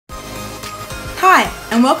Hi,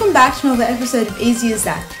 and welcome back to another episode of Easy as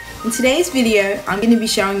That. In today's video, I'm going to be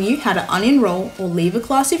showing you how to unenroll or leave a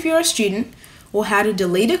class if you're a student, or how to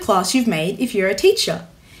delete a class you've made if you're a teacher.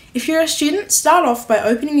 If you're a student, start off by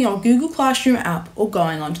opening your Google Classroom app or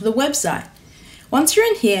going onto the website. Once you're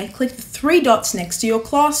in here, click the three dots next to your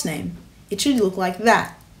class name. It should look like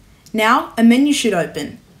that. Now, a menu should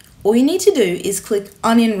open. All you need to do is click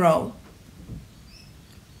Unenroll.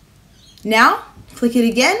 Now, click it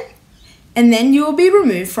again, and then you will be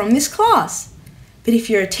removed from this class. But if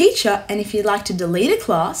you're a teacher and if you'd like to delete a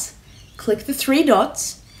class, click the three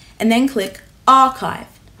dots and then click Archive.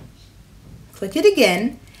 Click it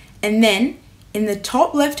again, and then in the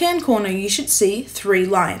top left-hand corner you should see three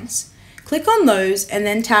lines. Click on those and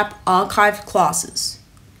then tap Archive Classes.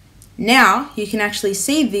 Now you can actually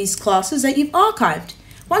see these classes that you've archived.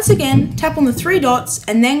 Once again, tap on the three dots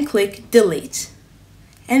and then click Delete.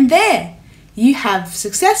 And there! You have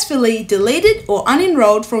successfully deleted or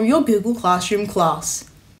unenrolled from your Google Classroom class.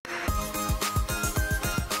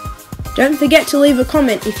 Don't forget to leave a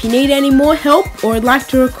comment if you need any more help or would like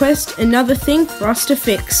to request another thing for us to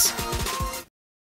fix.